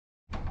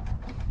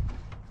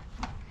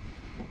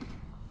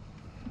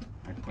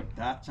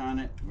dots on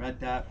it. Red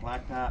dot,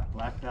 black dot.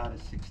 Black dot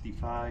is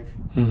 65.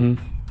 Mm-hmm.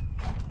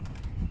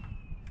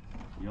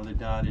 The other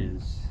dot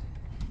is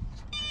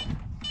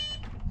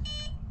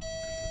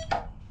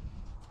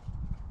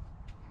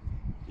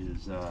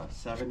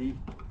 70.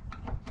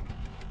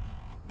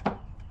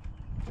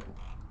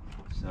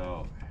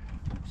 So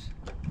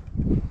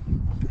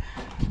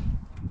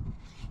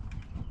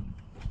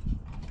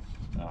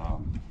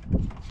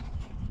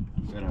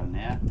good on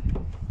that.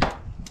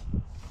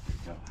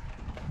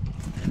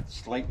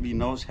 Slightly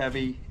nose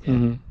heavy.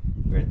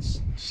 Mm-hmm.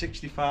 It's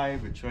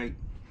 65. It's right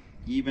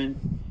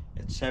even.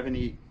 At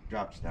 70,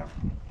 drops down.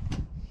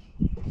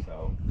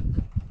 So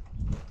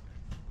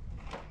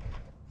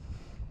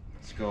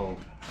let's go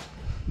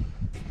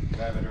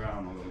drive it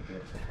around a little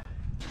bit.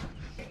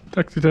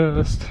 Taxi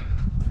test.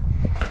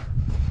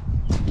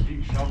 You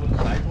can shovel the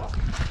sidewalk.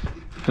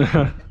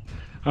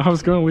 I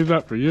was going to leave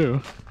that for you.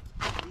 Man,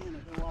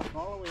 I can walk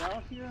all the way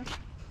out here.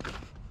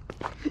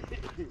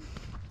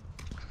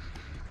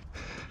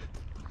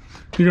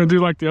 You're going to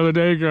do like the other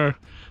day, go,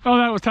 oh,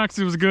 that was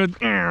taxi was good.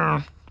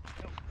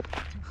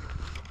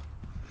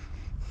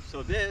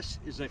 So this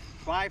is a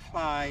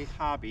FLYFLY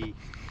Hobby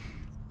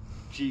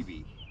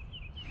GeeBee.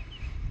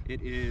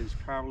 It is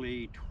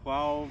probably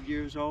 12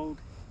 years old.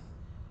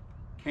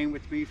 Came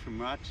with me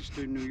from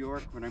Rochester, New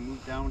York when I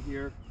moved down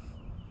here.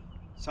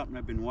 Something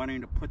I've been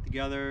wanting to put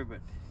together, but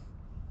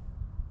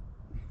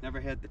never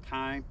had the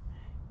time.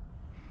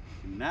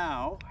 And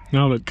now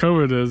that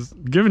COVID has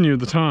given you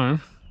the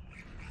time.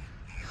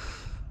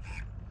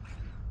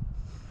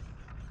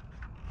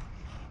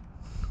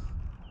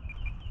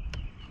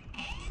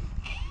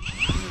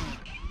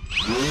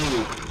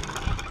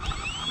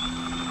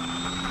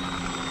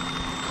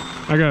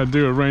 I gotta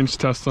do a range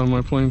test on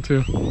my plane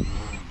too.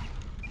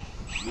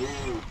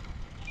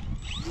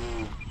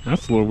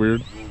 That's a little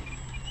weird.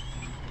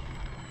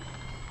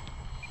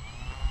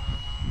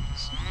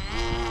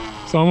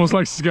 It's almost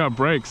like she's got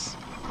brakes.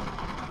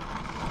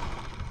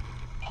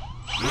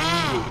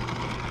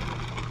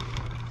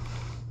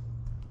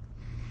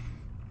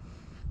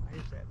 why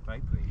is that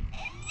vibrating?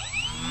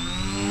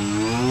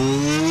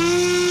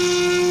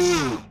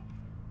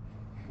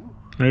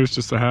 Maybe it's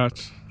just a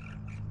hatch.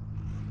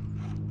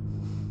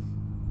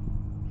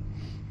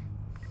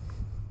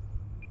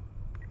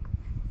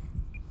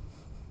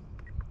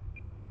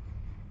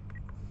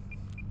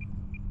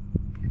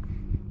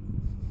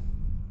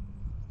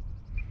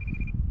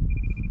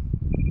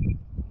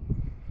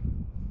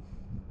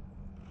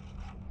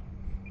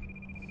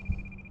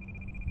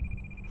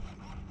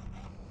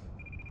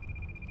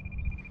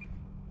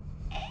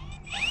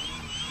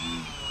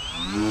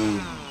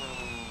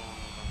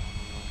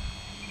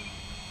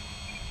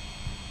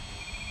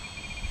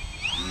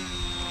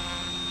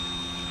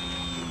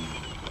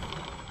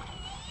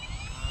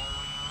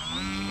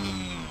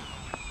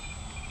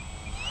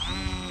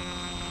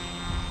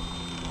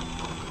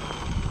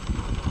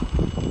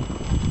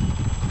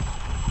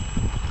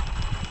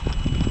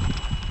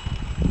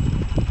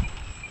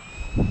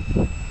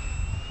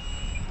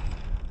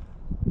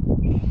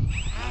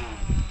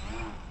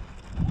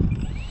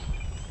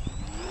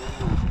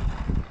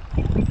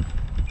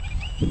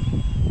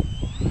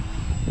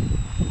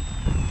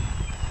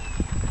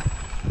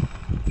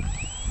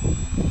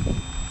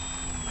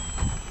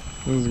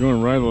 This is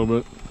going right a little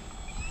bit.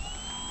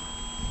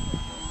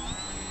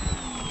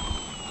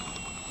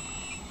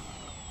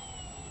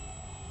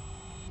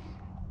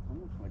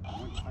 Almost like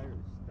one tire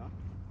is stuck.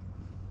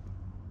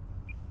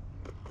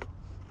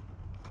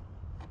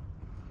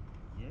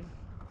 Yeah.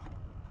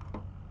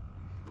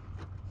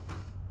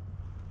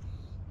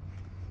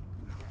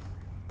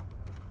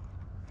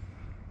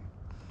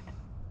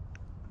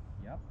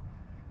 Yep.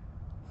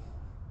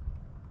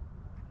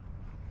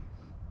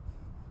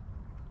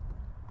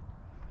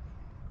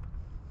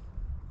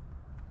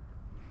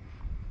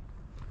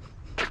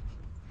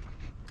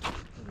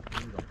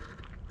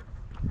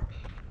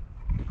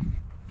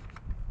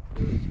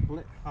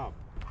 Split hub.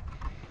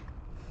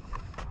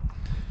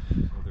 So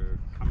they're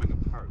coming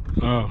apart.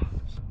 Oh.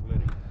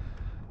 Splitting.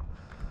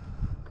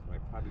 So I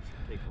probably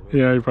should take a look.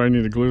 Yeah, you probably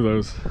need to glue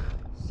those.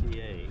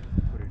 CA,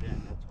 put it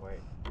in. That's why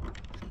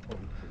it's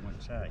pulled to one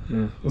side.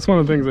 Yeah. That's one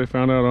of the things they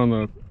found out on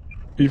the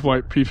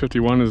E-Flight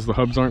P51 is the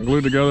hubs aren't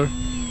glued together.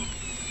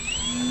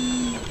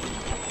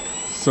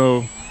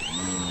 So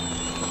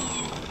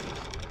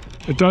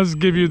it does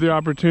give you the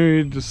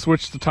opportunity to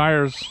switch the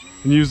tires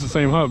and use the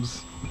same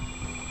hubs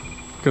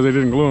because they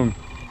didn't glue them.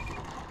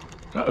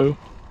 Uh-oh.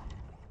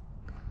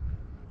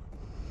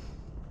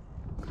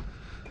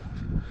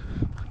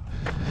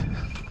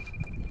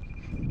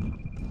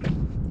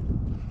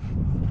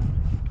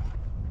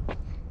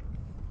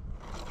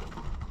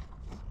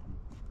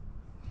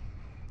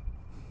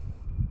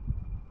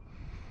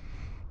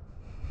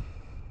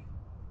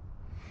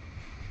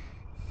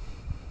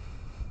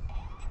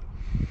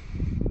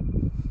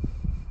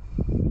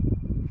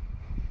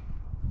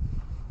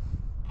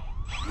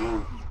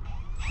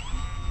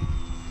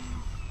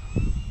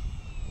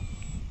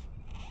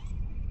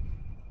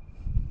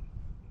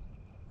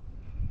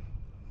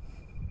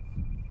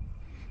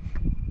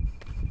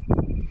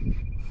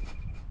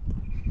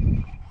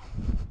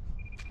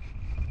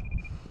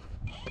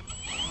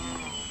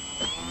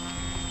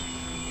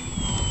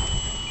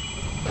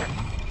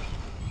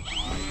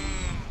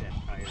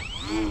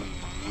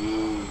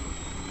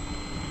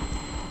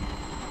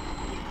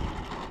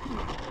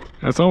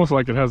 It's almost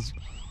like it has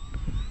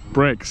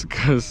brakes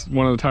because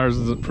one of the tires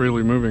isn't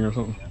freely moving or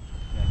something.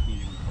 Yeah, I can't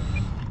even turn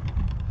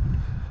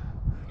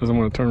it. Doesn't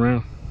want to turn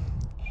around.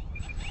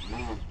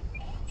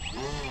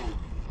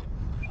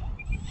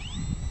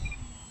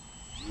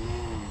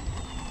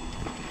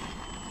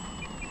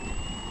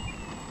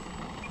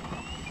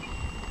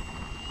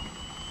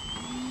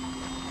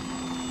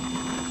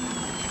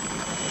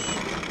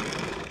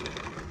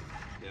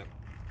 Yep.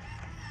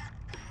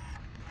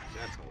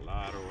 That's a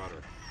lot of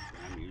rudder.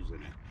 I'm using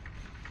it.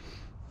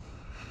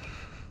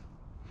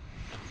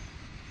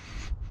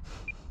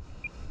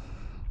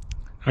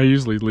 I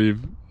usually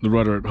leave the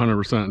rudder at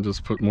 100% and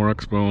just put more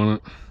expo on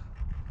it.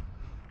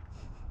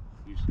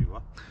 Usually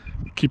what?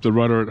 Keep the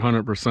rudder at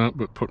 100%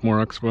 but put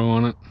more expo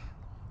on it.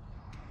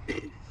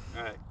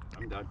 Alright,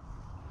 I'm done.